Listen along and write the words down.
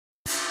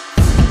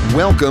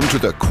Welcome to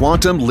the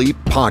Quantum Leap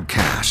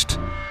Podcast.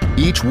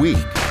 Each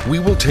week, we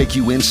will take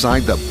you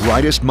inside the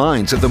brightest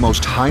minds of the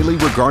most highly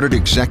regarded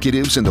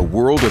executives in the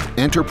world of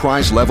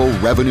enterprise-level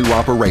revenue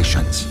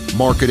operations,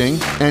 marketing,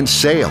 and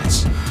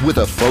sales, with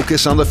a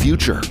focus on the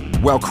future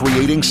while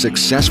creating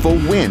successful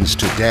wins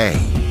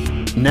today.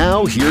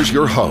 Now, here's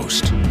your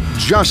host,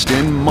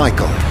 Justin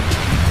Michael.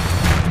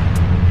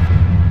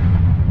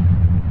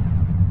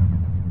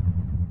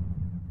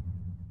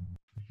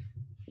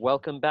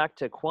 Welcome back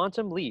to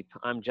Quantum Leap.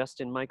 I'm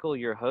Justin Michael,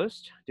 your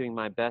host, doing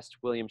my best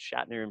William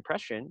Shatner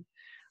impression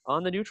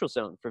on the neutral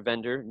zone for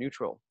vendor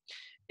neutral.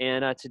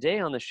 And today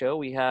on the show,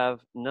 we have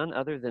none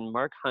other than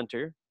Mark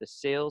Hunter, the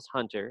sales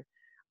hunter,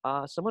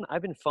 someone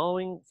I've been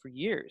following for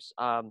years.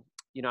 I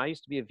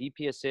used to be a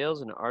VP of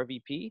sales and an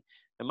RVP,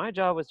 and my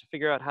job was to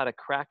figure out how to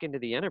crack into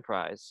the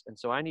enterprise. And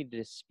so I needed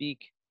to speak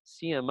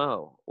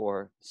CMO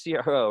or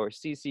CRO or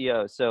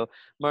CCO. So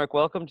Mark,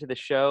 welcome to the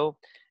show.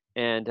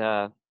 And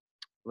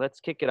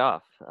let's kick it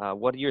off.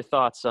 What are your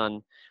thoughts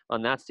on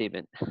that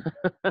statement?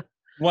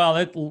 Well,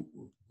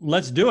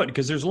 let's do it,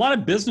 because there's a lot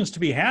of business to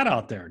be had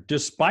out there.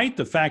 Despite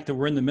the fact that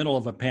we're in the middle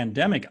of a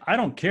pandemic, I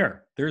don't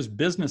care. There's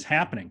business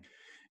happening,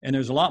 and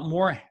there's a lot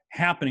more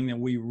happening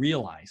than we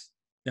realize,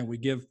 than we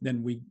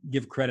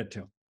give credit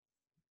to.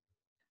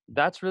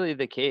 That's really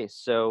the case.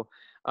 So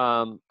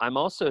I'm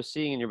also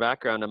seeing in your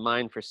background a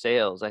mind for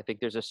sales. I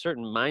think there's a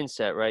certain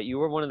mindset, right? You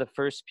were one of the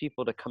first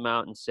people to come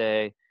out and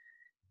say,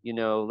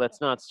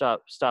 let's not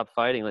stop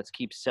fighting. Let's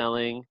keep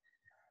selling.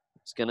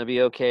 It's going to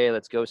be okay.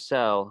 Let's go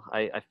sell.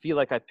 I feel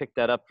like I picked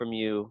that up from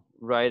you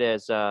right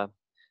as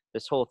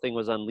this whole thing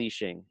was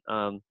unleashing.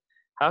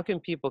 How can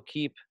people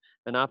keep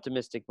an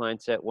optimistic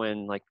mindset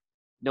when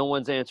no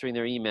one's answering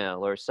their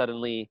email, or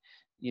suddenly,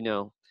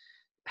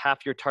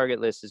 half your target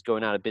list is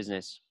going out of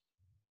business?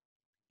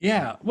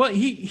 Yeah. Well,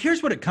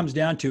 here's what it comes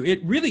down to.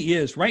 It really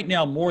is, right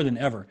now more than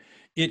ever,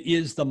 it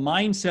is the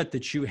mindset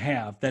that you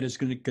have that is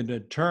going to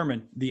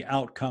determine the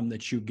outcome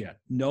that you get.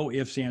 No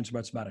ifs, ands, or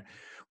buts about it.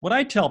 What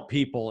I tell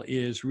people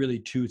is really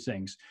two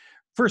things.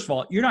 First of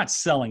all, you're not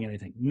selling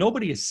anything.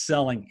 Nobody is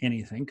selling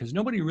anything, because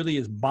nobody really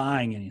is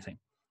buying anything.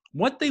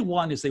 What they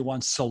want is they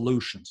want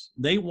solutions.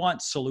 They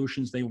want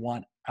solutions. They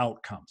want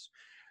outcomes.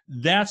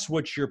 That's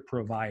what you're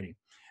providing.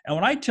 And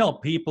when I tell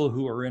people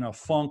who are in a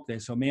funk, they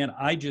say, man,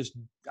 I just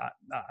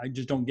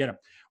don't get it.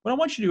 What I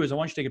want you to do is I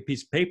want you to take a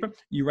piece of paper.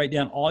 You write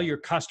down all your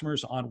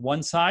customers on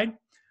one side,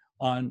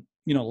 on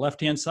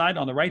left-hand side.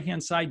 On the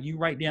right-hand side, you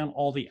write down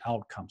all the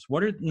outcomes.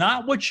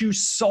 Not what you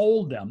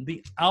sold them,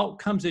 the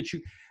outcomes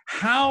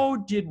how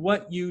did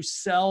what you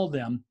sell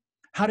them,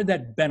 how did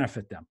that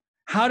benefit them?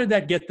 How did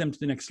that get them to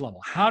the next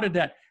level? How did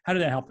that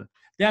help them?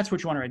 That's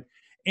what you want to write.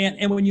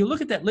 And when you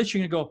look at that list,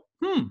 you're going to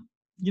go,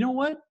 you know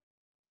what?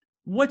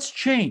 What's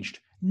changed?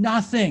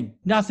 Nothing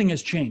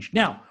has changed.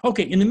 Now,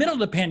 okay, in the middle of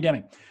the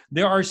pandemic,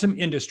 there are some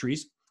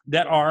industries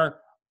that are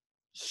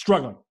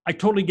struggling. I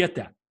totally get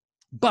that.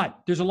 But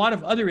there's a lot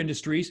of other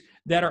industries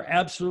that are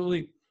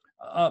absolutely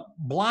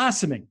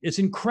blossoming. It's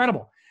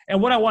incredible.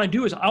 And what I want to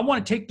do is I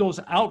want to take those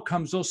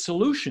outcomes, those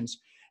solutions,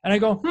 and I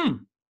go,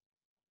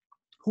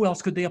 who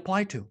else could they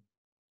apply to?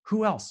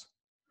 Who else?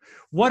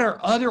 What are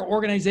other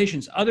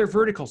organizations, other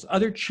verticals,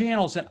 other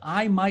channels that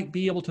I might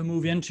be able to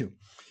move into?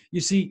 You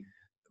see,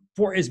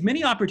 for as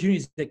many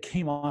opportunities that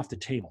came off the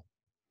table,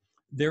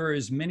 there are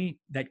as many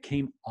that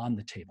came on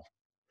the table.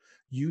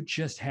 You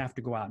just have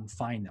to go out and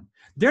find them.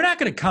 They're not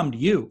going to come to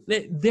you.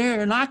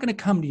 They're not going to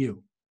come to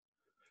you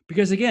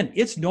because, again,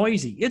 it's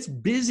noisy. It's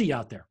busy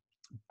out there.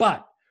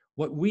 But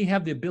what we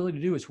have the ability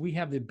to do is we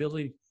have the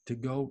ability to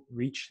go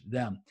reach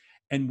them.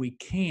 And we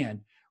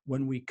can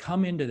when we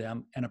come into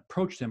them and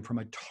approach them from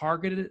a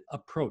targeted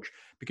approach,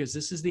 because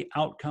this is the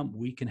outcome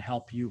we can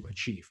help you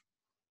achieve.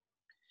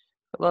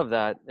 I love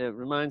that. It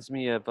reminds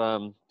me of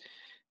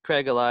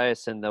Craig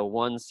Elias and the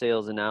one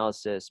sales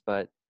analysis,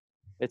 but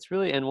it's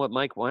really, and what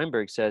Mike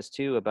Weinberg says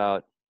too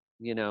about,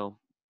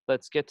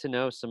 let's get to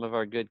know some of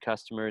our good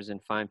customers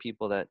and find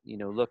people that,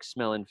 look,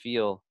 smell, and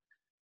feel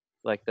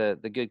like the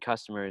good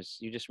customers.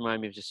 You just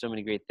remind me of just so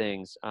many great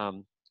things.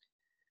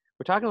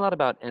 We're talking a lot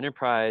about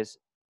enterprise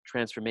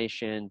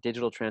transformation,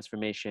 digital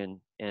transformation,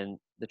 and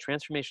the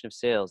transformation of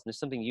sales. And there's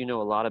something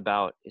a lot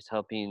about, is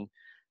helping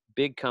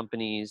big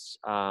companies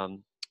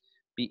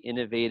be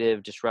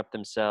innovative, disrupt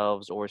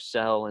themselves, or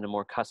sell in a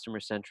more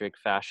customer-centric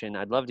fashion.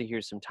 I'd love to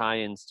hear some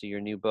tie-ins to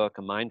your new book,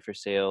 A Mind for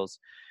Sales,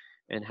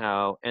 and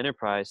how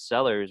enterprise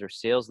sellers or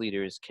sales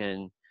leaders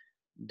can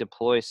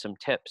deploy some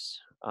tips.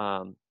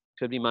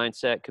 Could be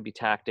mindset, could be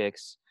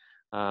tactics.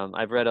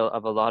 I've read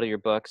of a lot of your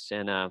books,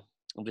 and I'm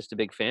just a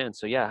big fan.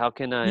 So yeah, how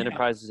can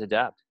enterprises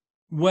adapt?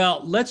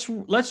 Well, let's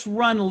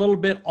run a little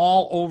bit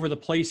all over the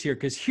place here,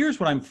 because here's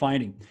what I'm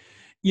finding.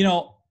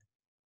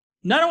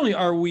 Not only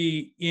are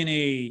we in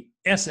a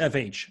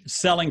SFH,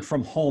 selling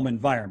from home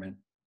environment,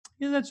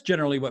 that's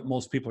generally what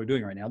most people are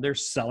doing right now. They're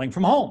selling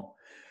from home.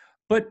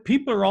 But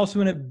people are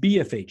also in a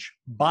BFH,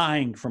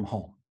 buying from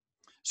home.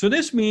 So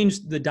this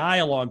means the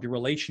dialogue, the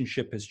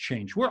relationship has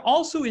changed. We're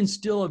also in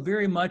still a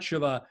very much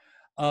of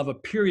a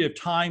period of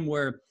time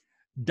where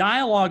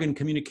Dialogue and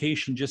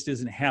communication just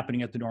isn't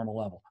happening at the normal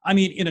level. I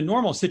mean, in a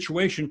normal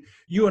situation,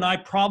 you and I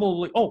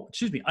probably,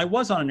 I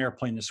was on an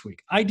airplane this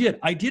week. I did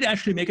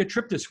actually make a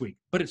trip this week,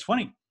 but it's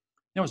funny.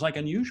 It was like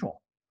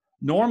unusual.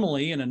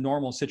 Normally, in a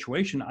normal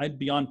situation, I'd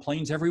be on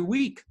planes every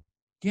week.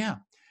 Yeah.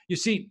 You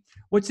see,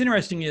 what's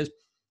interesting is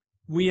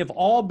we have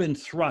all been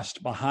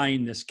thrust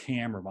behind this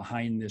camera,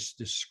 behind this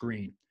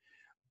screen.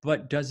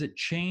 But does it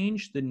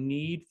change the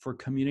need for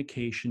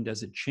communication?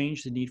 Does it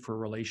change the need for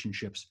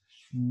relationships?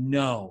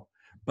 No,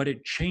 but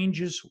it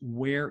changes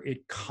where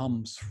it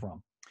comes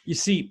from. You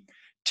see,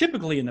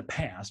 typically in the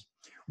past,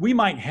 we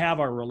might have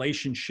our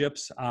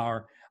relationships,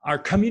 our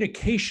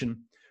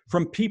communication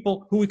from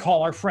people who we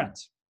call our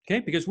friends, okay?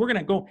 Because we're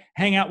gonna go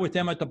hang out with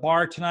them at the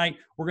bar tonight.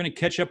 We're gonna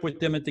catch up with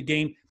them at the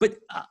game. But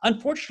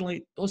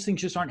unfortunately, those things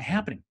just aren't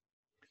happening.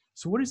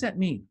 So what does that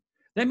mean?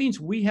 That means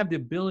we have the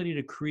ability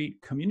to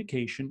create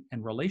communication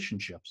and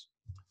relationships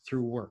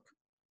through work,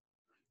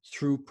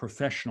 through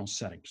professional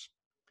settings.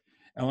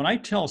 And when I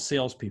tell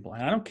salespeople,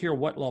 and I don't care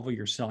what level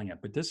you're selling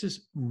at, but this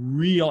is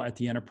real at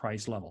the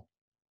enterprise level,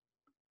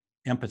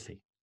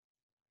 empathy.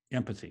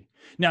 Empathy.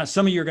 Now,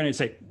 some of you are going to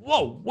say,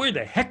 whoa, where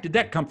the heck did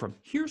that come from?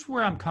 Here's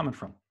where I'm coming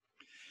from.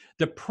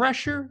 The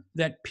pressure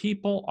that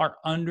people are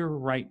under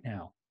right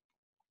now,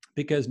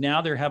 because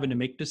now they're having to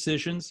make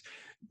decisions,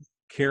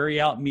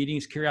 carry out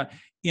meetings,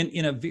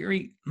 in a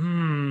very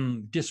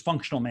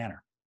dysfunctional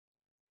manner,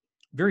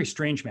 very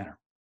strange manner.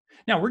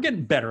 Now, we're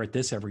getting better at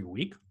this every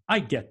week. I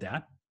get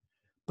that.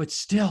 But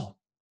still,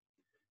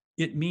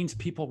 it means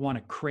people want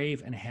to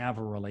crave and have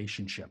a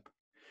relationship.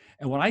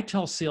 And what I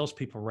tell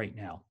salespeople right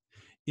now,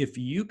 if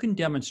you can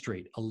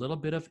demonstrate a little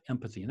bit of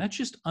empathy, and that's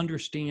just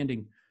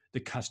understanding the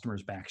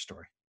customer's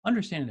backstory,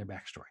 understanding their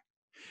backstory.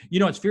 You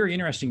know, it's very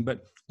interesting,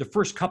 but the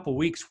first couple of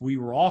weeks, we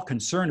were all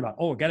concerned about,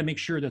 got to make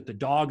sure that the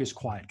dog is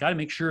quiet, got to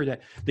make sure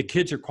that the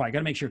kids are quiet, got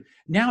to make sure.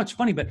 Now it's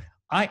funny, but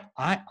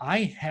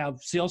I have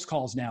sales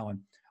calls now, and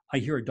I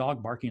hear a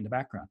dog barking in the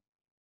background.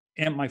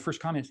 And my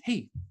first comment is,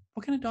 hey,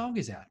 what kind of dog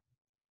is that?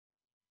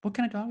 What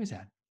kind of dog is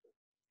that?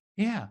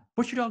 Yeah,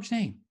 what's your dog's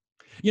name?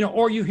 You know,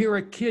 or you hear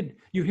a kid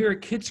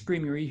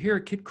screaming, or you hear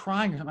a kid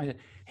crying or something like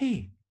that.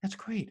 Hey, that's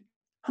great.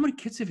 How many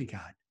kids have you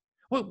got?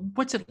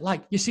 What's it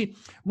like? You see,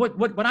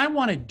 what I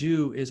want to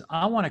do is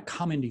I want to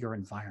come into your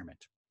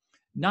environment,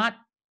 not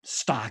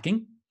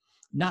stalking,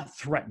 not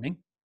threatening,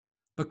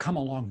 but come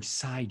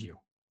alongside you.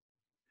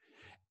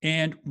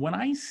 And when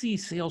I see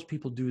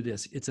salespeople do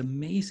this, it's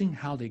amazing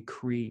how they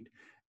create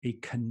a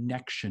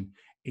connection,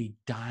 a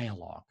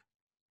dialogue.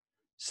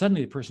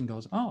 Suddenly the person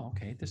goes, oh,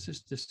 okay, this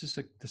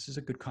is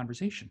a good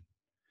conversation.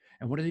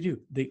 And what do?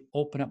 They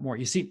open up more.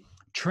 You see,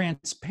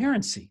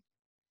 transparency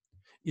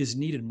is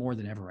needed more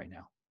than ever right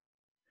now.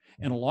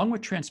 And along with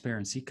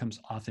transparency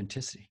comes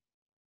authenticity.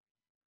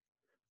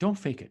 Don't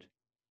fake it.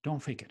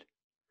 Don't fake it.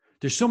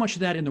 There's so much of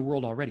that in the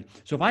world already.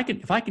 So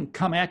if I can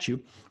come at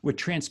you with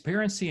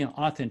transparency and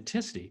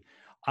authenticity,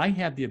 I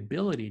have the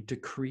ability to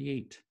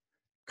create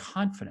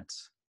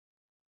confidence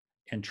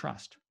and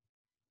trust.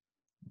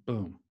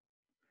 Boom.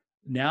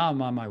 Now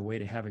I'm on my way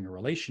to having a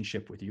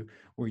relationship with you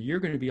where you're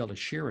going to be able to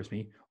share with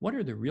me what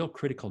are the real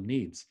critical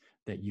needs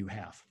that you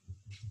have.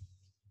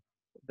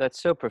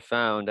 That's so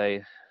profound.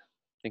 I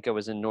think I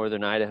was in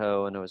northern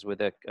Idaho, and I was with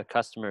a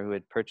customer who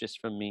had purchased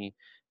from me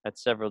at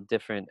several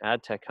different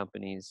ad tech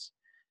companies.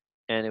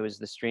 And it was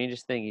the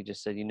strangest thing. He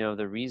just said, you know,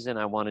 the reason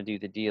I want to do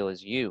the deal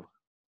is you.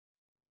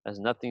 It has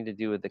nothing to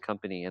do with the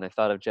company. And I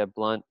thought of Jeb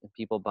Blunt and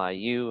People Buy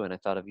You, and I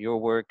thought of your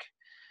work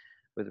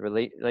with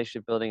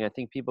relationship building. I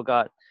think people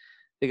got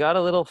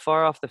a little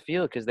far off the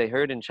field because they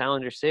heard in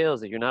Challenger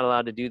sales that you're not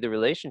allowed to do the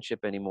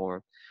relationship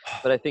anymore.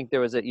 But I think there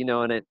was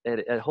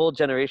a whole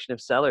generation of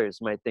sellers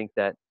might think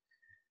that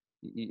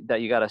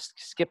you got to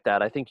skip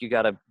that. I think you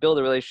got to build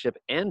a relationship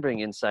and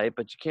bring insight,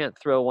 but you can't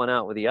throw one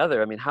out with the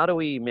other. I mean, how do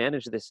we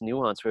manage this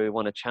nuance where we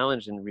want to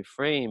challenge and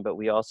reframe, but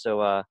we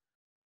also,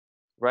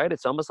 right?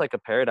 It's almost like a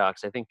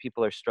paradox. I think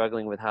people are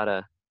struggling with how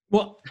to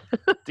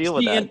deal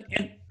with that.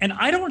 And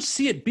I don't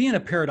see it being a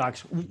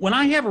paradox. When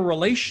I have a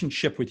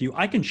relationship with you,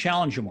 I can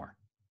challenge you more.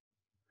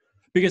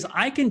 Because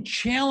I can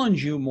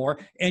challenge you more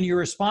and your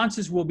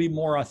responses will be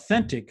more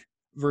authentic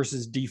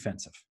versus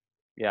defensive.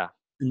 Yeah.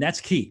 And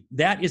that's key.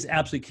 That is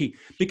absolutely key.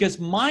 Because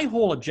my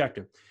whole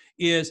objective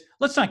is,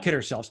 let's not kid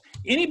ourselves.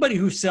 Anybody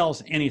who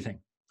sells anything,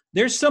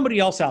 there's somebody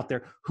else out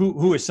there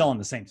who is selling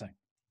the same thing.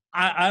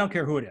 I don't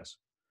care who it is.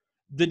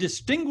 The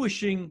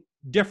distinguishing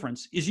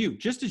difference is you,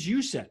 just as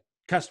you said,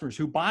 customers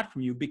who bought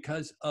from you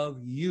because of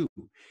you.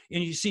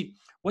 And you see,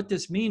 what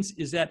this means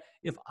is that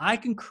if I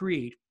can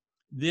create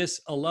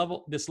this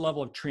level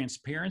of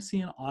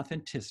transparency and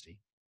authenticity,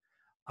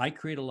 I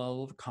create a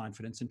level of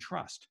confidence and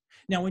trust.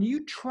 Now, when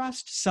you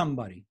trust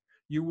somebody,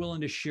 you're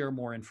willing to share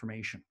more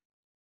information.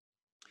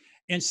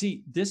 And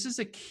see, this is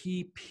a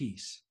key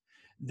piece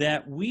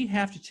that we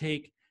have to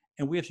take,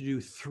 and we have to do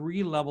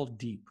 3-level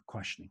deep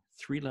questioning,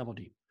 3-level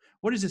deep.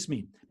 What does this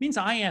mean? It means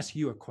I ask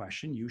you a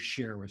question, you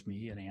share with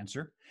me an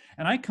answer,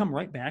 and I come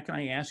right back and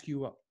I ask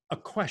you a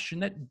question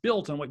that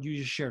builds on what you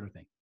just shared with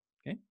me,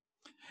 okay?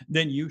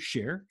 Then you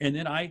share, and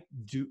then I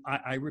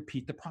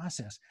repeat the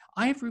process.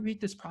 I have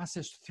repeat this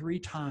process 3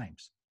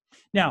 times.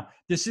 Now,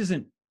 this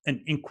isn't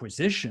an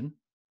inquisition.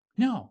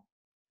 No,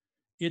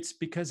 it's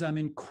because I'm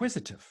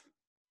inquisitive.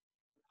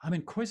 I'm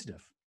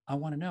inquisitive. I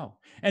want to know.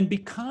 And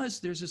because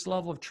there's this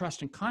level of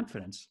trust and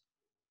confidence,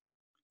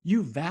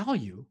 you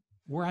value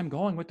where I'm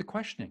going with the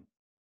questioning.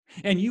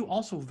 And you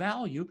also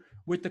value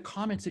with the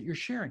comments that you're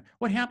sharing.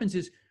 What happens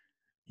is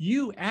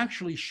you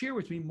actually share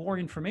with me more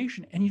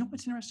information. And you know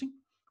what's interesting?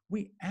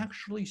 We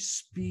actually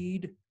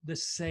speed the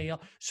sale.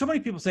 So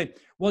many people say,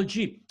 well,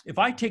 gee, if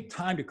I take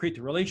time to create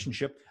the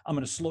relationship, I'm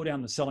going to slow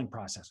down the selling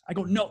process. I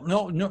go,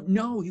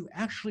 no, you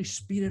actually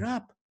speed it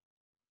up.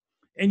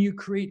 And you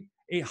create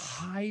a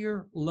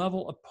higher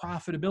level of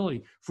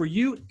profitability for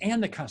you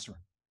and the customer,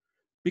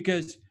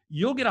 because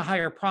you'll get a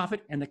higher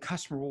profit and the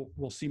customer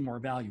will see more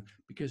value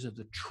because of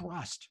the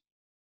trust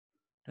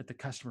that the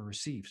customer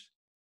receives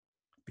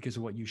because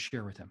of what you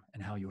share with them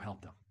and how you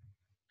help them.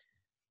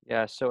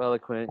 Yeah, so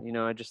eloquent. You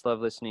know, I just love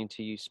listening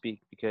to you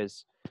speak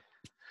because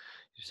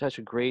you're such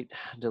a great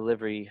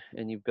delivery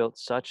and you've built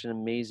such an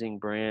amazing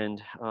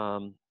brand.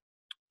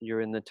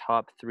 You're in the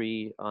top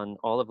 3 on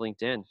all of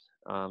LinkedIn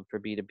for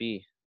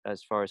B2B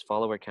as far as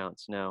follower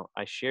counts. Now,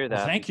 I share Well,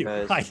 that thank you.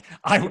 because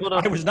I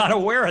was not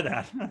aware of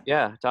that.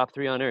 yeah, top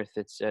 3 on earth.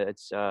 It's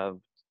to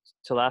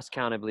last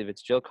count, I believe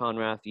it's Jill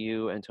Conrath,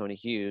 you, and Tony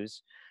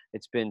Hughes.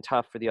 It's been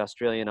tough for the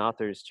Australian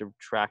authors to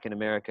track in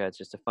America. It's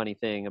just a funny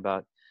thing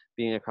about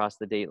being across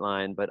the date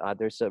line, but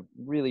there's a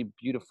really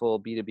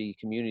beautiful B2B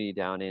community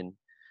down in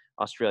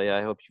Australia.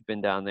 I hope you've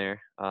been down there.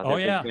 Oh They're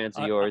yeah, big fans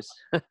of yours.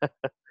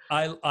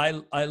 I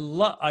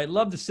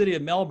love the city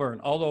of Melbourne.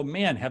 Although,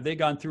 man, have they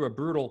gone through a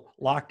brutal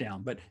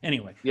lockdown. But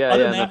anyway, Yeah,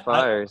 other yeah, than the that,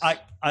 fires.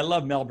 I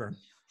love Melbourne.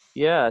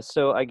 Yeah,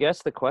 so I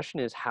guess the question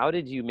is, how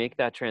did you make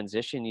that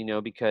transition? You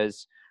know,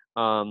 because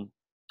I'm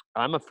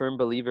a firm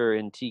believer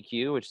in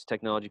TQ, which is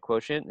technology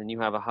quotient, and you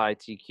have a high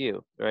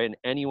TQ, right? And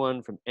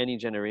anyone from any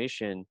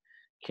generation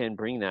can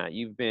bring that.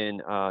 You've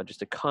been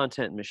just a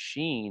content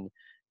machine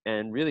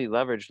and really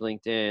leveraged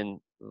LinkedIn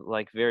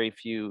like very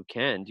few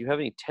can. Do you have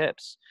any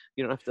tips?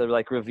 You don't have to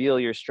like reveal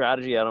your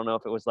strategy. I don't know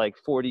if it was like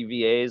 40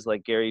 VAs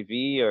like Gary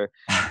V, or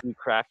you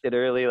cracked it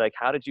early. Like,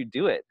 how did you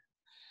do it?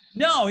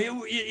 No,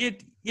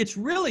 it's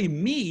really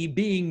me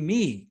being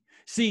me.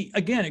 See,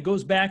 again, it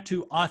goes back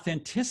to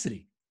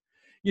authenticity.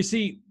 You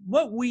see,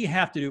 what we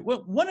have to do,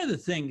 well, one of the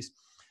things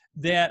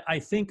that I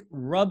think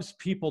rubs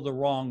people the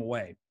wrong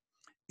way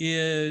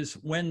is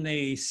when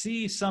they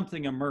see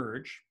something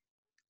emerge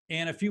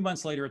and a few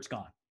months later it's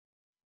gone.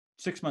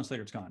 6 months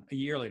later it's gone. A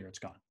year later it's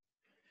gone.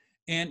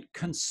 And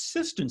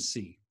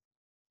consistency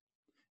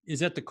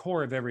is at the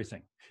core of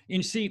everything. And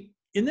you see,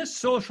 in this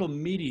social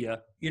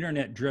media,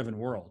 internet-driven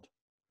world,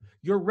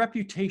 your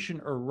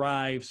reputation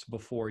arrives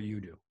before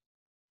you do.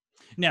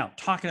 Now,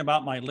 talking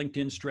about my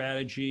LinkedIn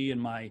strategy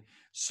and my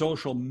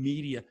social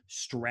media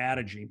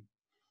strategy,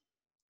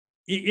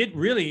 it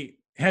really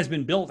has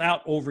been built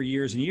out over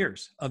years and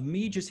years of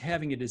me just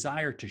having a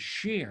desire to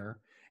share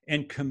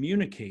and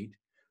communicate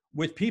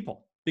with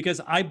people. Because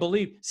I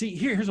believe, see,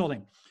 here's the whole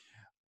thing.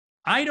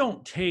 I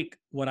don't take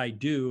what I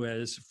do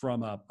as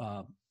from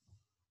a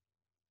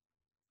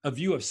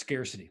view of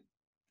scarcity.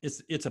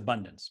 It's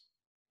abundance.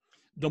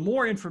 The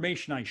more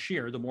information I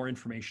share, the more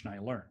information I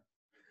learn.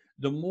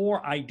 The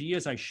more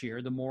ideas I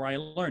share, the more I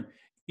learn.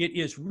 It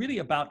is really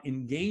about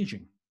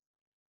engaging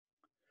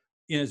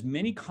in as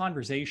many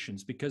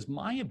conversations, because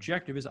my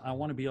objective is I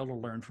want to be able to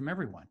learn from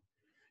everyone.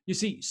 You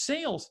see,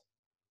 sales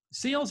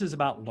is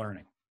about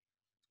learning.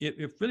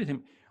 It really,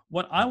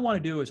 what I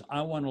want to do is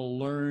I want to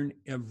learn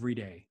every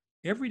day.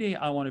 Every day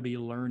I want to be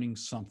learning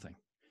something.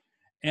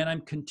 And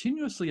I'm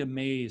continuously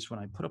amazed when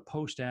I put a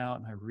post out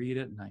and I read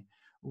it and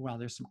wow,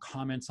 there's some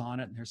comments on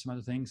it and there's some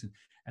other things.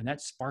 And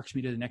that sparks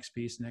me to the next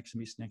piece, next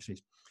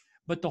piece.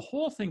 But the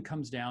whole thing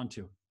comes down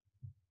to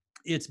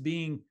it's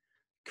being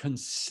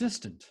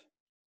consistent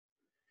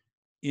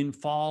in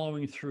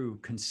following through,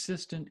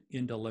 consistent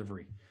in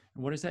delivery.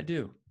 And what does that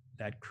do?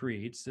 That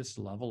creates this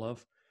level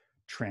of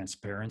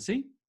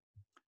transparency,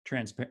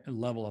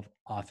 level of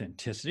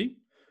authenticity,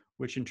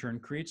 which in turn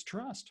creates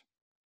trust.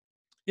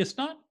 There's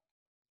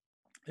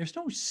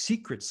no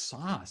secret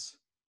sauce.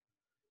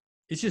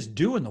 It's just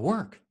doing the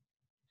work.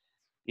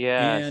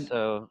 Yeah, And,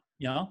 so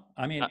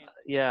I mean,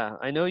 yeah,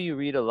 I know you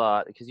read a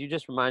lot because you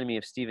just reminded me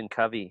of Stephen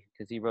Covey,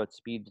 because he wrote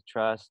Speed to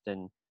Trust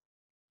and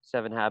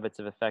 7 Habits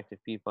of Effective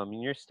People. I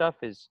mean, your stuff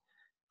is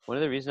one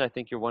of the reasons I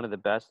think you're one of the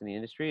best in the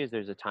industry is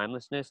there's a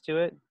timelessness to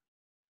it.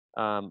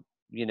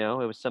 You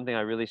know, it was something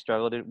I really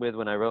struggled with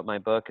when I wrote my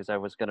book, is I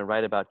was going to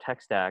write about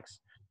tech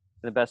stacks.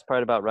 And the best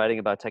part about writing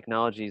about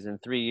technologies, in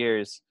 3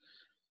 years,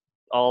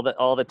 all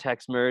the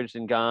tech's merged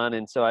and gone.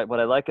 And so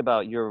what I like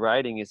about your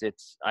writing is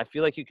I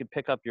feel like you could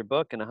pick up your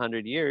book in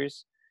 100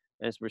 years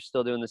as we're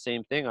still doing the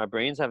same thing. Our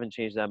brains haven't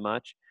changed that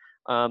much.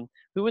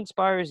 Who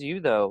inspires you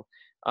though?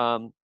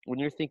 When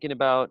you're thinking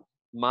about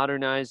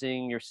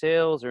modernizing your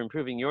sales or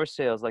improving your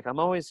sales, like I'm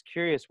always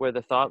curious where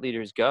the thought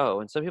leaders go.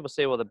 And some people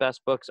say, well, the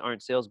best books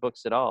aren't sales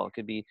books at all. It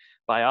could be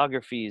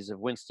biographies of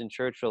Winston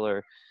Churchill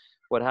or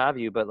what have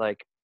you. But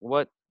like,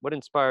 what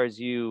inspires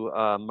you,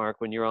 Mark,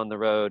 when you're on the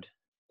road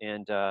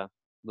and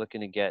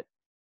looking to get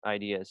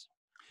ideas?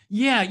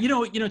 Yeah,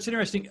 it's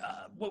interesting.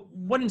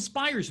 What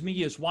inspires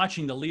me is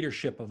watching the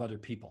leadership of other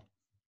people.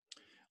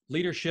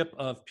 Leadership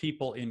of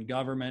people in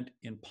government,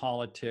 in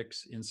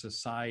politics, in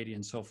society,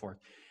 and so forth.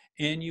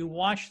 And you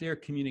watch their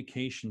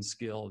communication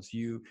skills.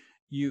 You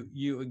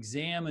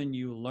examine,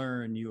 you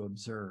learn, you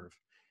observe,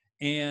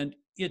 and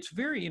it's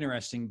very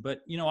interesting.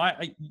 But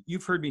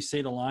you've heard me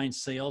say the line: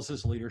 "Sales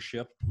is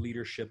leadership.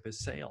 Leadership is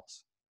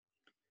sales."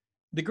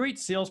 The great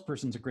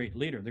salesperson's a great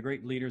leader. The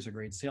great leader's a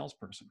great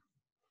salesperson.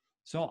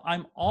 So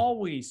I'm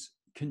always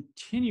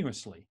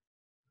continuously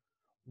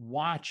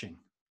watching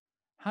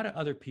how do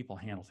other people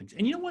handle things.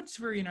 And you know what's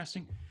very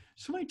interesting?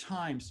 So many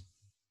times,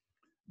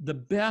 the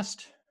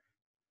best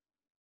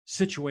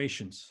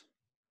situations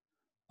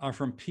are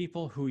from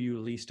people who you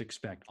least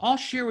expect. I'll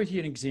share with you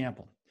an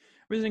example.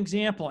 There's an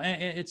example,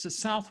 and it's a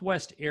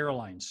Southwest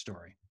Airlines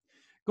story.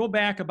 Go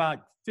back about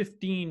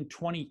 15,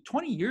 20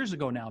 years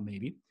ago now,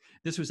 maybe.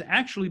 This was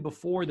actually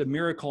before the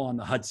Miracle on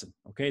the Hudson.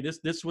 Okay,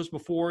 this was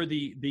before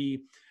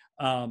the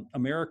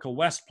America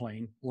West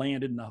plane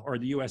landed, or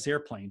the U.S.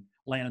 airplane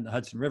landed in the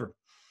Hudson River.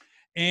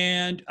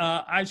 And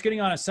I was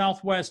getting on a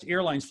Southwest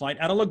Airlines flight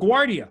out of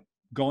LaGuardia,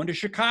 going to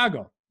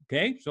Chicago.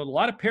 Okay, so a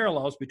lot of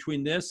parallels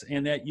between this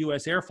and that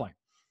U.S. air flight.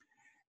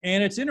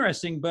 And it's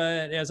interesting,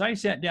 but as I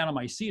sat down on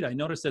my seat, I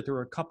noticed that there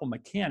were a couple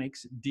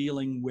mechanics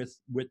dealing with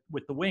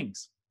the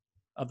wings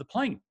of the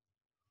plane.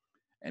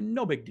 And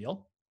no big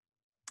deal.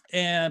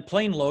 And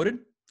plane loaded,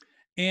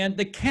 and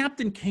the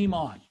captain came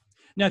on.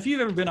 Now, if you've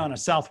ever been on a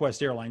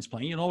Southwest Airlines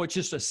plane, you know it's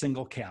just a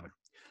single cabin.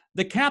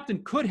 The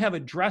captain could have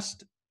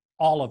addressed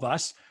all of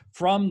us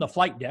from the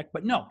flight deck,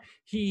 but no,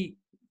 he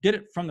did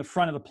it from the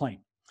front of the plane.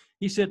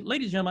 He said,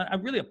 "Ladies and gentlemen, I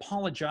really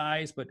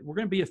apologize, but we're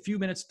going to be a few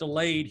minutes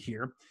delayed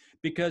here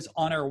because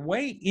on our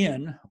way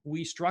in,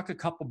 we struck a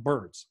couple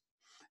birds,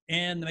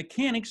 and the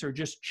mechanics are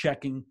just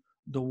checking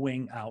the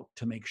wing out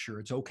to make sure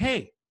it's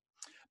okay.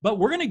 But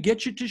we're going to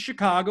get you to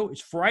Chicago.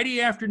 It's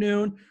Friday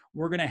afternoon.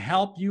 We're going to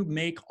help you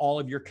make all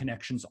of your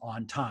connections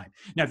on time."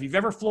 Now, if you've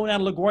ever flown out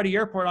of LaGuardia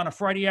Airport on a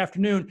Friday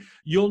afternoon,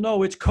 you'll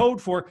know it's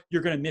code for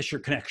you're going to miss your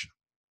connection.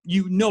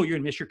 You know you're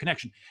going to miss your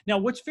connection. Now,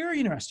 what's very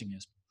interesting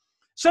is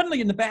suddenly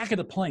in the back of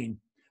the plane,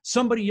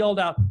 somebody yelled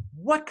out,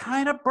 "What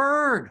kind of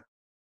bird?"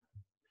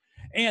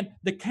 And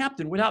the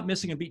captain, without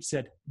missing a beat,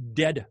 said,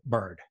 "Dead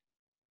bird."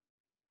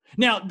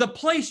 Now, the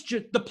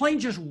plane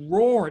just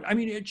roared. I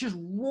mean, it just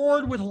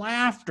roared with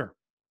laughter.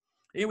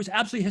 It was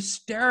absolutely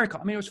hysterical.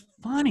 I mean, it was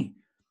funny.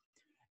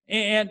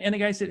 And the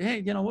guy said,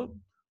 "Hey,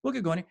 we'll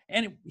get going."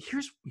 And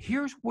here's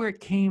where it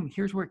came.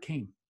 Here's where it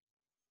came.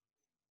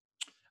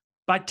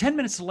 About 10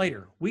 minutes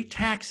later, we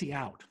taxi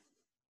out.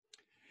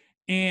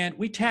 And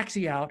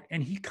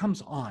he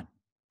comes on.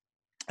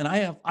 And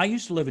I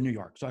used to live in New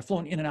York, so I've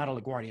flown in and out of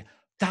LaGuardia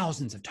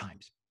thousands of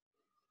times.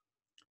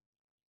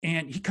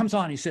 And he comes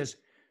on, he says,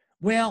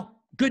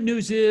 "Well, good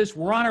news is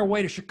we're on our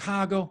way to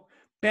Chicago.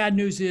 Bad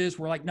news is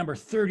we're like number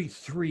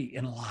 33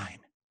 in line."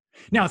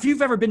 Now, if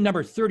you've ever been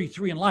number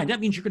 33 in line, that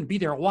means you're going to be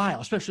there a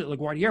while, especially at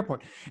LaGuardia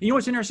Airport. And you know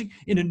what's interesting?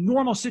 In a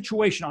normal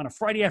situation on a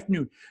Friday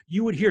afternoon,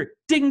 you would hear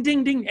ding,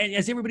 ding, ding,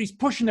 as everybody's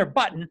pushing their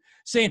button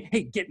saying,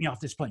 "Hey, get me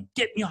off this plane,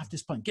 get me off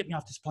this plane, get me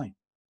off this plane."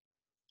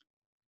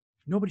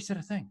 Nobody said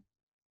a thing.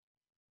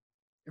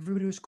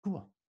 Everybody was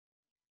cool.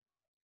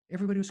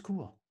 Everybody was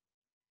cool.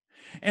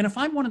 And if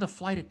I'm one of the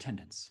flight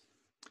attendants,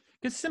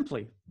 because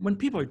simply when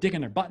people are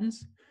digging their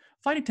buttons,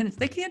 flight attendants,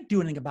 they can't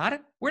do anything about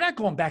it. We're not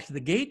going back to the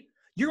gate.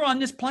 You're on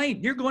this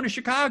plane. You're going to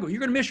Chicago. You're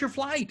going to miss your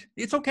flight.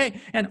 It's okay.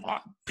 And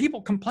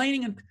people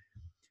complaining. And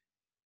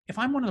if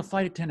I'm one of the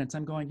flight attendants,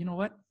 I'm going, you know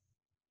what?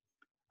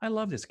 I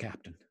love this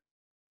captain.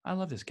 I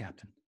love this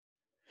captain.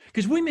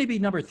 Because we may be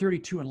number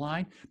 32 in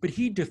line, but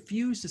he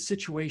diffused the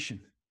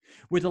situation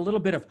with a little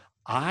bit of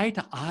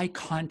eye-to-eye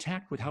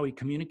contact with how he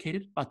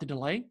communicated about the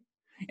delay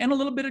and a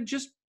little bit of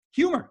just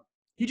humor.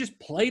 He just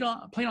played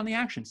on the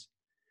actions.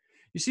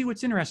 You see,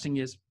 what's interesting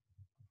is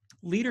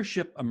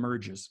leadership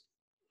emerges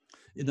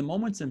in the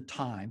moments in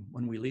time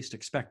when we least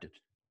expect it,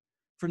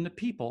 from the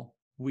people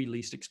we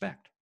least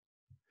expect.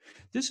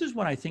 This is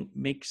what I think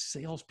makes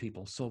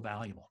salespeople so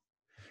valuable,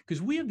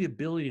 because we have the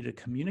ability to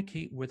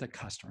communicate with a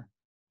customer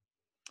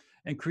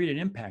and create an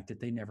impact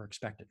that they never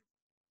expected.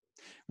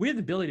 We have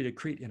the ability to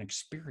create an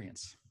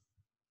experience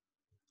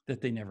that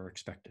they never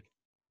expected,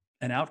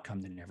 an outcome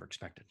they never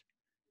expected.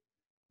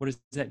 What does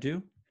that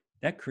do?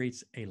 That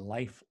creates a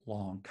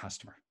lifelong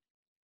customer.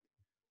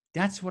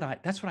 That's what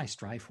I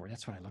strive for.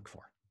 That's what I look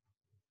for.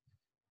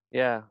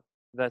 Yeah,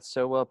 that's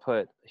so well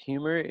put.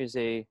 Humor it's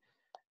a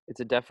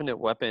definite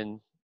weapon.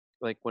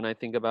 Like when I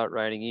think about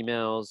writing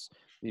emails,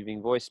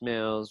 leaving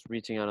voicemails,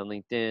 reaching out on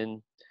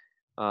LinkedIn,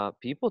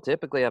 people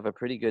typically have a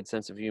pretty good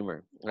sense of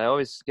humor. I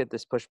always get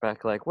this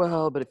pushback like,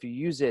 well, but if you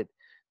use it,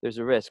 there's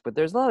a risk. But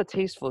there's a lot of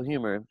tasteful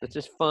humor that's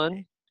just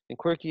fun and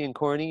quirky and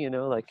corny,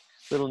 like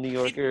little New It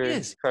Yorker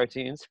is.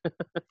 cartoons.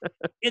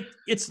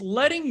 It's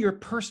letting your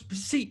person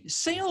see.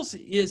 Sales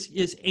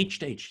is H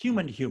to H,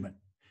 human to human,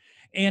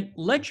 and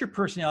let your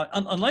personality.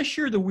 Unless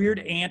you're the weird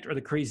aunt or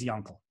the crazy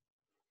uncle,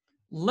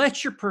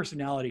 let your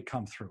personality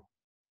come through.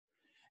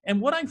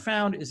 And what I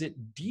found is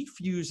it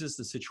defuses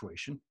the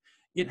situation.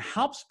 It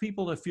helps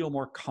people to feel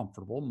more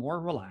comfortable, more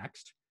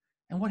relaxed.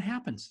 And what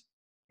happens?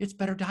 It's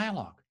better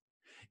dialogue.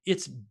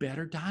 It's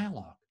better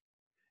dialogue.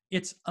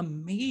 It's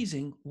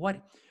amazing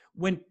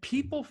when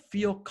people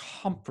feel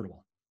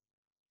comfortable,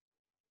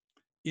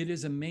 it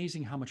is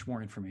amazing how much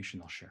more information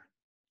they'll share.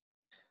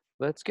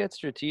 Let's get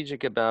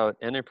strategic about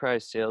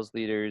enterprise sales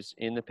leaders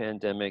in the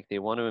pandemic. They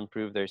want to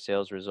improve their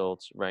sales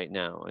results right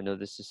now. I know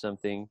this is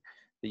something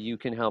that you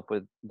can help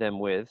with them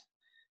with.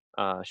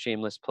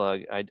 Shameless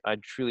plug. I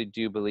truly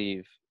do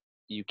believe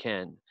you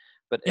can.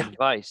 But Yeah.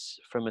 advice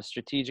from a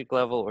strategic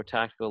level or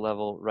tactical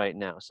level right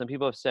now. Some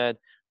people have said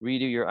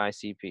redo your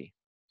ICP.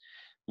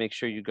 Make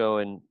sure you go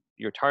and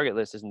your target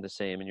list isn't the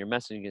same and your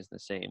messaging isn't the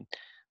same.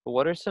 But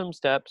what are some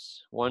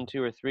steps, 1,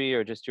 2, or 3,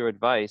 or just your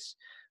advice?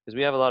 Because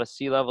we have a lot of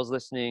C-levels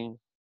listening,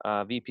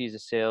 VPs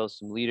of sales,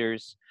 some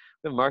leaders.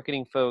 We have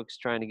marketing folks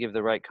trying to give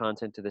the right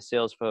content to the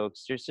sales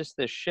folks. There's just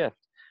this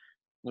shift.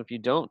 If you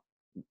don't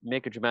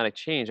make a dramatic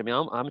change, I'm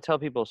going to tell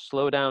people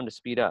slow down to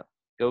speed up.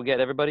 Go get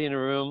everybody in a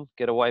room,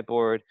 get a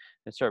whiteboard,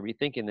 and start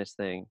rethinking this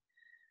thing.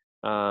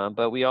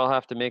 But we all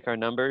have to make our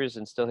numbers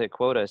and still hit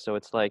quota. So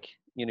it's like,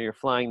 you're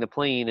flying the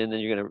plane and then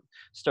you're going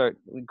to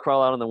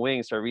crawl out on the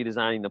wing, start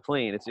redesigning the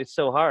plane. It's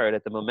so hard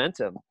at the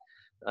momentum.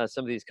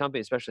 Some of these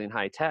companies, especially in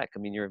high tech,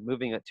 you're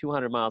moving at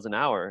 200 miles an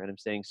hour and I'm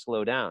saying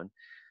slow down.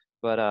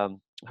 But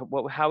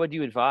how would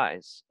you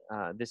advise?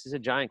 This is a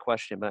giant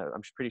question, but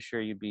I'm pretty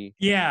sure you'd be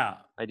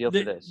ideal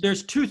for this.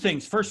 There's two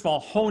things. First of all,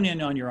 hone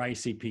in on your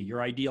ICP,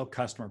 your ideal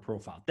customer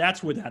profile.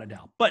 That's without a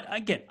doubt. But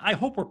again, I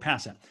hope we're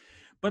past that.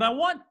 But I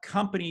want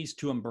companies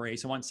to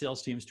embrace, I want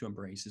sales teams to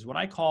embrace, is what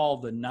I call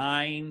the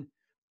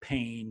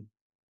 9-pane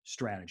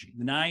strategy,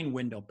 the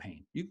 9-window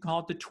pane. You can call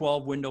it the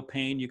 12-window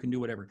pane, you can do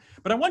whatever.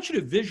 But I want you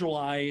to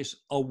visualize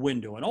a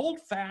window, an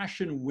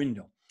old-fashioned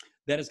window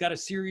that has got a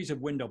series of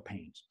window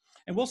panes.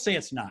 And we'll say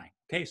it's 9.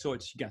 Okay, so you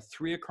got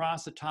 3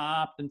 across the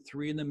top, and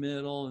 3 in the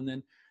middle, and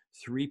then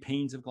 3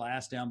 panes of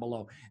glass down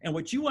below. And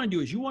what you want to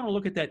do is you want to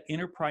look at that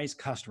enterprise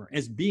customer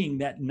as being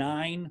that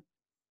 9-pane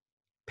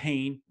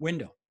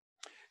window.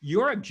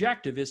 Your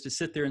objective is to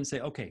sit there and say,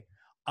 okay,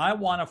 I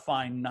want to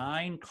find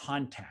 9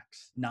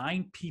 contacts,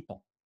 9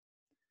 people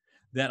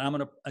that I'm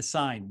going to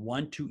assign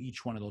 1 to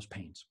each one of those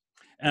panes.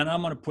 And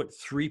I'm going to put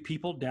 3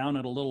 people down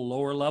at a little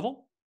lower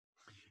level,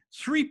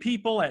 3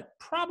 people at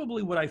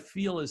probably what I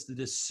feel is the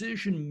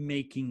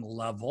decision-making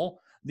level,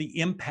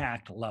 the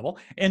impact level,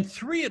 and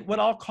 3 at what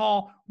I'll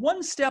call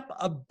one step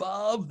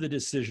above the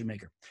decision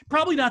maker.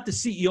 Probably not the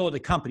CEO of the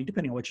company,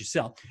 depending on what you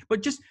sell,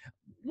 but just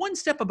one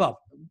step above,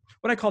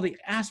 what I call the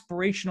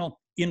aspirational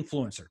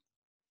influencer.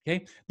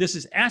 Okay, this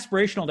is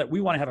aspirational, that we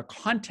want to have a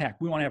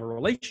contact, we want to have a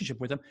relationship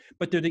with them,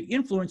 but they're the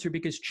influencer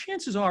because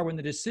chances are when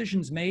the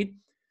decision's made,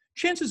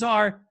 chances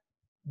are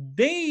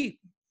they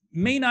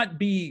may not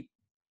be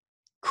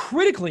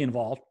critically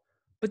involved,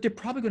 but they're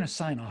probably going to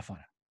sign off on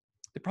it.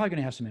 They're probably going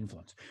to have some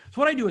influence.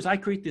 So what I do is I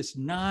create this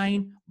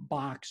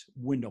 9-box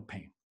window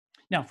pane.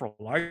 Now for a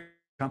large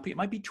company, it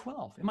might be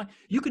 12.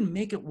 You can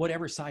make it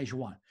whatever size you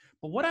want.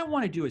 But what I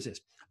want to do is this.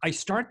 I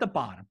start at the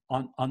bottom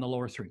on the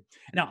lower 3.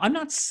 Now I'm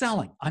not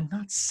selling. I'm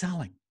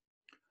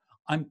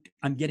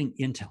getting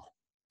intel.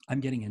 I'm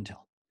getting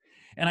intel.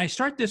 And I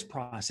start this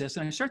process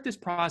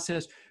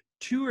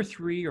 2 or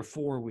 3 or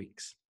 4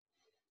 weeks.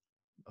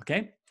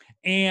 Okay.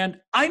 And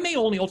I may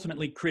only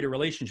ultimately create a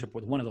relationship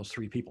with one of those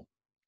 3 people.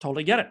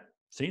 Totally get it.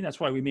 See, that's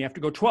why we may have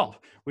to go 12.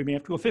 We may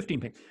have to go 15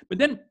 pane. But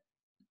then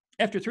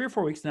after 3 or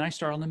 4 weeks, then I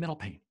start on the middle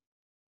pane.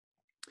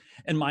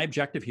 And my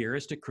objective here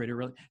is to create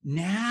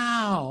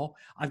now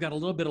I've got a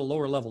little bit of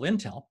lower level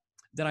intel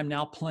that I'm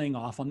now playing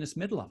off on this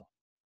mid level.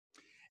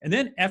 And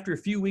then after a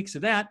few weeks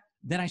of that,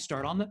 then I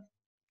start on the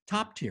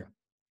top tier.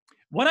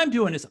 What I'm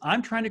doing is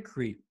I'm trying to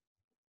create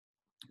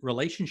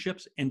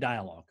relationships and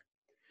dialogue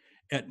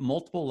at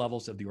multiple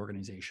levels of the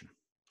organization.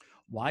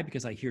 Why?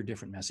 Because I hear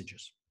different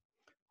messages.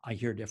 I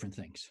hear different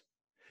things.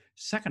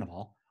 Second of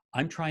all,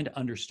 I'm trying to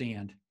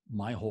understand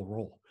my whole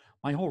role.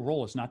 My whole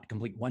role is not to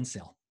complete one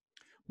sale.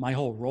 My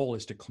whole role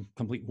is to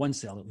complete one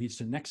sale that leads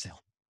to the next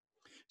sale.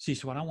 See,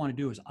 so what I want to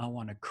do is I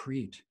want to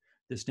create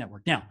this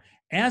network. Now,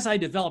 as I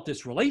develop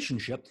this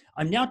relationship,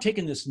 I'm now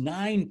taking this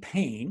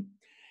 9-pane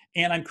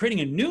and I'm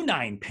creating a new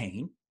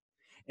 9-pane,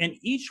 and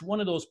each one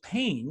of those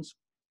panes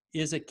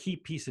is a key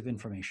piece of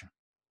information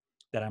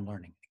that I'm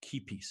learning, a key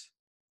piece.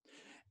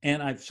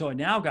 And I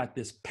now got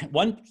this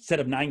one set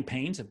of 9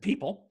 panes of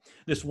people,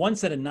 this one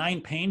set of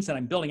 9 panes that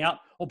I'm building out.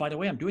 Oh, by the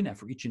way, I'm doing that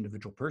for each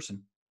individual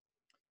person.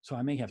 So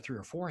I may have 3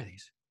 or 4 of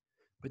these,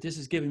 but this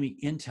is giving me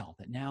intel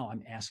that now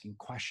I'm asking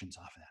questions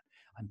off of that.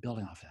 I'm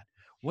building off that.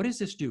 What does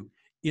this do?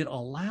 It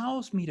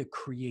allows me to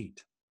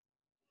create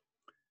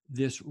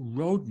this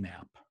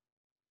roadmap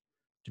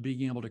to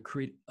being able to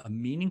create a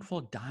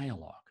meaningful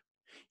dialogue.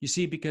 You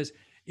see, because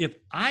if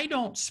I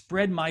don't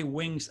spread my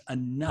wings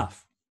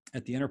enough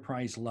at the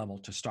enterprise level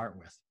to start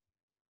with,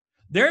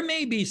 there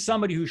may be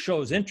somebody who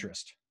shows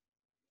interest,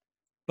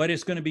 but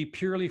it's going to be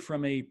purely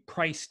from a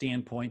price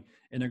standpoint,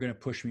 and they're going to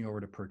push me over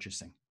to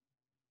purchasing.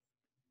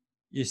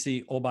 You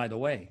see, oh, by the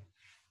way,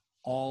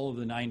 all of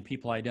the 9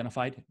 people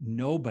identified,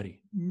 nobody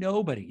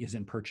is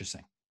in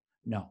purchasing.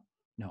 No.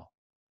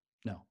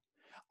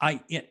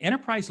 At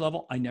enterprise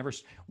level,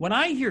 when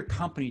I hear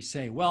companies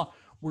say, well,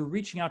 we're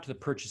reaching out to the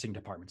purchasing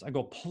departments, I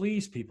go,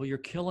 please, people, you're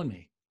killing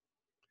me.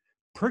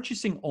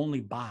 Purchasing only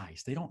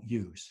buys. They don't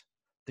use.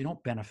 They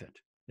don't benefit.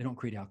 They don't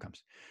create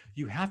outcomes.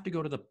 You have to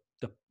go to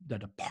the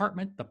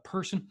department, the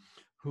person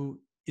who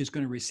is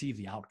going to receive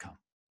the outcome,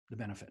 the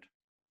benefit.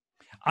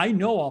 I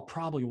know I'll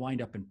probably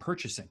wind up in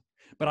purchasing,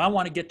 but I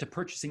want to get to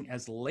purchasing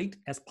as late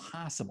as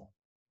possible,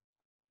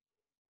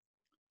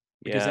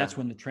 because that's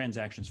when the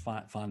transaction's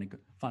finally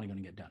going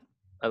to get done.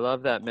 I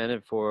love that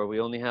metaphor. We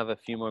only have a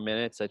few more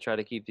minutes. I try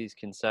to keep these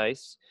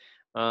concise.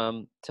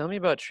 Tell me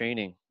about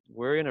training.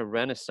 We're in a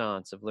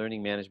renaissance of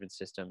learning management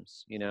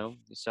systems. You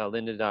saw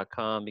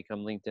lynda.com become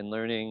LinkedIn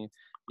Learning.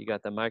 You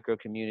got the micro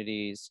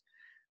communities.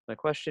 My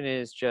question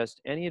is just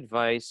any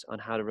advice on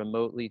how to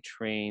remotely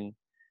train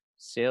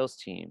sales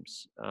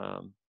teams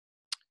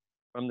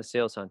from the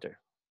Sales Hunter?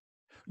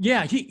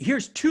 Yeah,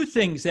 here's 2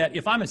 things that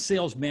if I'm a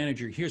sales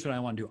manager, here's what I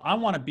want to do. I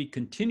want to be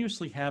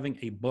continuously having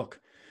a book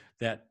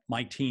that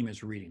my team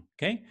is reading,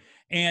 okay?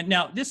 And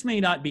now this may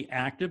not be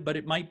active, but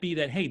it might be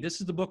that, hey, this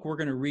is the book we're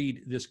going to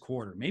read this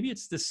quarter. Maybe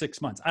it's this 6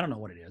 months. I don't know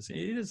what it is. It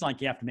is like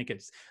you have to make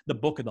it the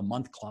book of the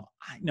month club.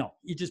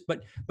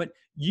 But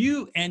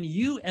you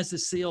as a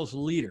sales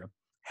leader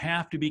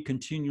have to be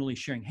continually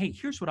sharing, hey,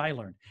 here's what I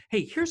learned.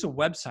 Hey, here's a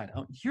website.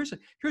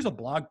 Here's a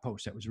blog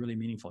post that was really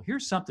meaningful.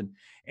 Here's something.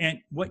 And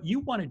what you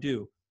want to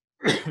do,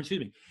 excuse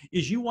me,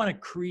 is you want to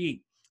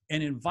create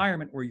an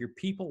environment where your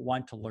people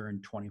want to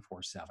learn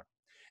 24/7.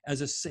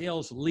 As a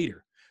sales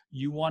leader,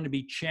 you want to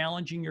be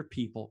challenging your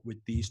people with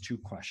these 2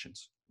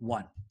 questions.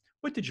 1,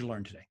 what did you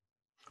learn today?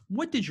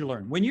 What did you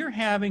learn? When you're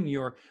having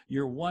your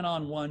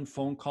one-on-one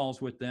phone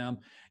calls with them,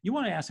 you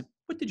want to ask them,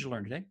 what did you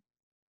learn today?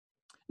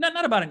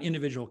 Not about an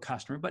individual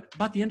customer, but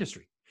about the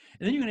industry.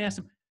 And then you're going to ask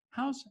them,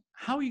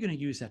 how are you going to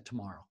use that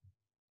tomorrow?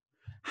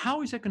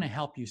 How is that going to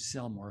help you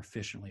sell more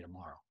efficiently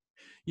tomorrow?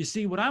 You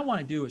see, what I want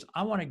to do is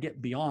I want to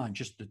get beyond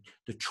just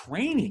the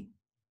training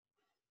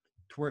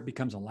to where it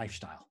becomes a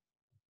lifestyle,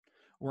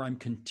 where I'm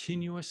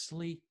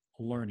continuously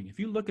learning. If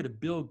you look at a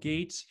Bill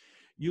Gates,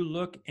 you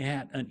look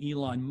at an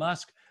Elon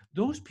Musk,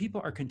 those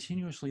people are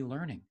continuously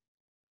learning.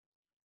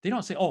 They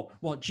don't say, oh,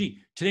 well, gee,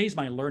 today's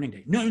my learning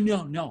day.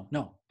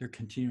 No. They're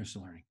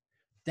continuously learning.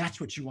 That's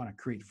what you want to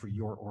create for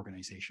your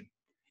organization.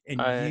 And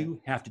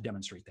you have to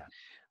demonstrate that.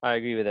 I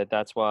agree with that.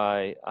 That's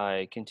why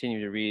I continue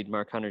to read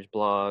Mark Hunter's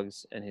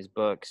blogs and his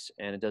books.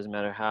 And it doesn't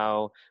matter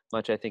how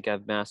much I think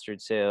I've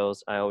mastered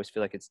sales. I always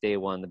feel like it's day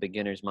one, the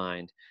beginner's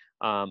mind.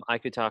 I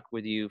could talk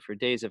with you for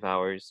days of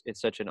hours.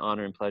 It's such an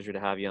honor and pleasure to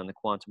have you on the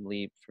Quantum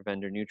Leap for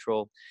Vendor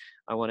Neutral.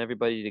 I want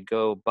everybody to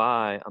go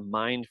buy A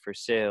Mind for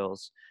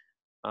Sales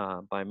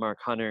by Mark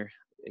Hunter.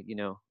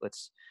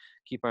 Let's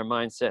keep our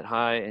mindset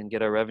high and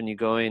get our revenue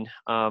going.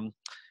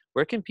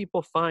 Where can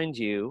people find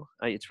you?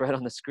 It's right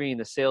on the screen,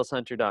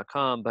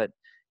 thesaleshunter.com, but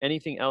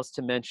anything else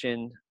to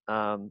mention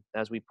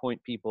as we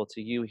point people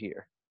to you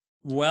here?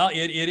 Well,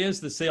 it is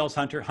the Sales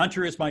Hunter.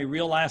 Hunter is my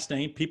real last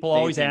name. People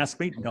always ask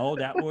me, no,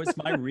 that was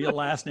my real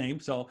last name.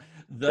 So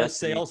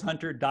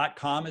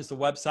thesaleshunter.com is the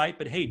website.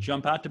 But hey,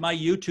 jump out to my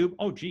YouTube.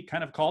 Oh, gee,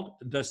 kind of called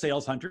The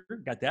Sales Hunter.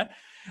 Got that?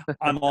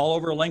 I'm all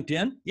over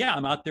LinkedIn. Yeah,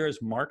 I'm out there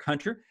as Mark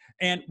Hunter.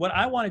 And what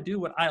I want to do,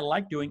 what I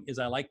like doing is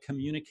I like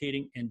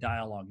communicating and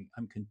dialoguing.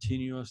 I'm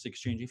continuous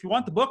exchanging. If you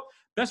want the book,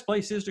 best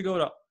place is to go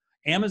to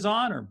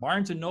Amazon or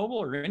Barnes & Noble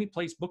or any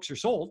place books are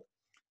sold.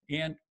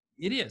 And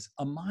it is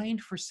A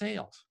Mind for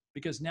Sales.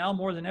 Because now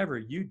more than ever,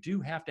 you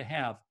do have to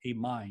have a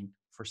mind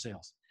for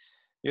sales.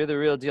 You're the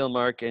real deal,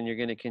 Mark, and you're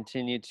going to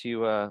continue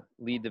to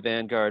lead the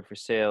vanguard for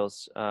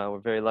sales.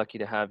 We're very lucky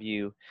to have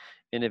you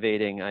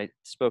innovating. I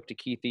spoke to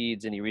Keith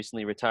Eads, and he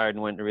recently retired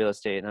and went into real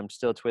estate, and I'm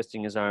still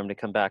twisting his arm to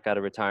come back out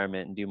of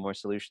retirement and do more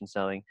solution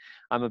selling.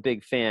 I'm a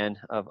big fan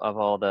of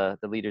all the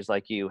leaders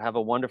like you. Have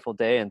a wonderful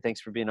day, and thanks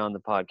for being on the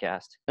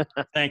podcast.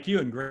 Thank you,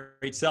 and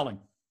great selling.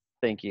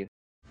 Thank you.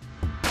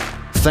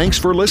 Thanks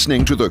for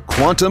listening to the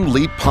Quantum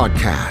Leap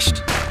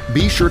Podcast.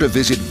 Be sure to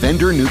visit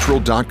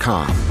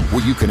vendorneutral.com,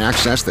 where you can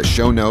access the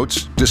show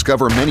notes,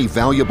 discover many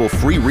valuable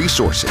free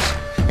resources,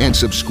 and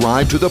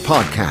subscribe to the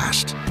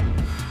podcast.